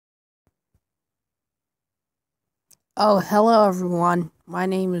Oh, hello everyone. My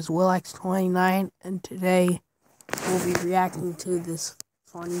name is WillX29, and today we'll be reacting to this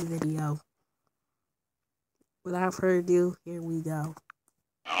funny video. Without further ado, here we go.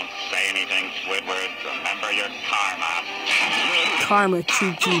 Don't say anything, Squidward. Remember your karma. Karma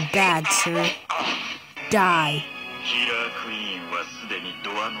treats you bad, sir. Die.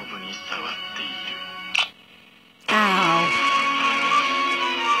 Ow.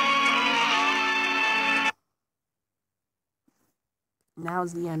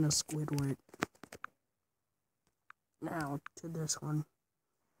 Now's the end of Squidward. Now to this one.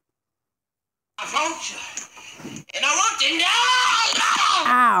 I want you, and I want you now!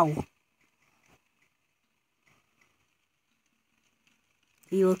 Ow!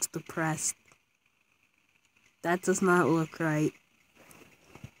 He looks depressed. That does not look right.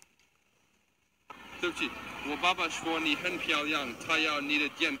 对不起，我爸爸说你很漂亮，他要你的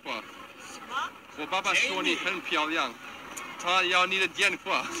电话。我爸爸说你很漂亮，他要你的电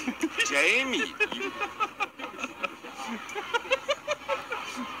话。Jamie.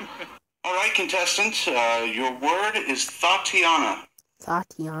 All right, contestants. Your word is Tatiana.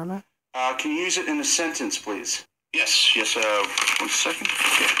 Tatiana? Can you use it in a sentence, please? Yes. 1 second.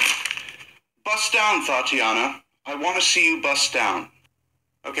 Okay. Bust down, Tatiana. I want to see you bust down.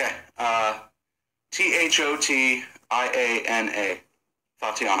 Okay. Thotiana.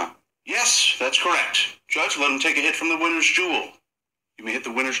 Tatiana. Yes, that's correct. Judge, let him take a hit from the winner's jewel. You may hit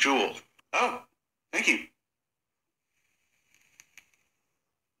the winner's jewel. Oh, thank you.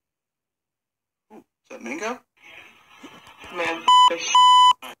 Ooh, is that Mingo? Man,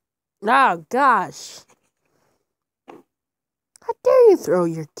 Oh, gosh. How dare you throw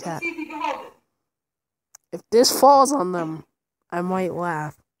your cat? see if you can hold it. If this falls on them, I might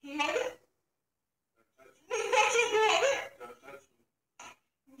laugh. Can you hold it?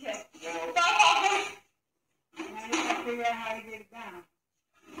 Okay. Now you gotta figure out how to get it down.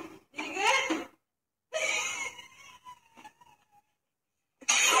 You good?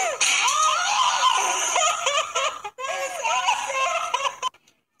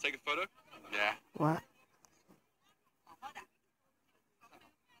 Take a photo? Yeah. What?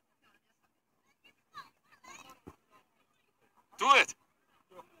 Do it.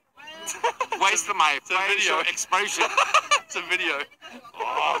 Waste my facial expression. It's a video.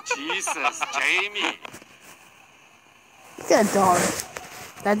 Oh, Jesus, Jamie. Look at that dog.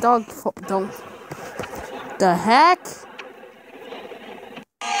 That dog don't... The heck?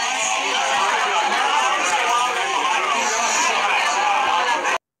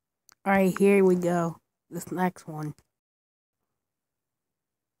 Alright, here we go. This next one.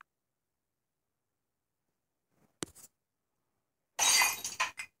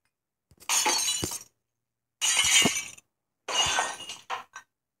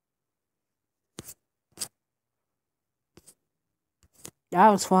 That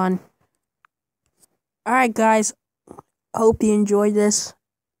was fun. Alright, guys. Hope you enjoyed this.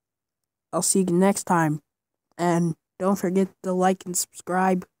 I'll see you next time. And don't forget to like and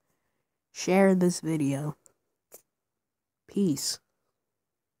subscribe. Share this video. Peace.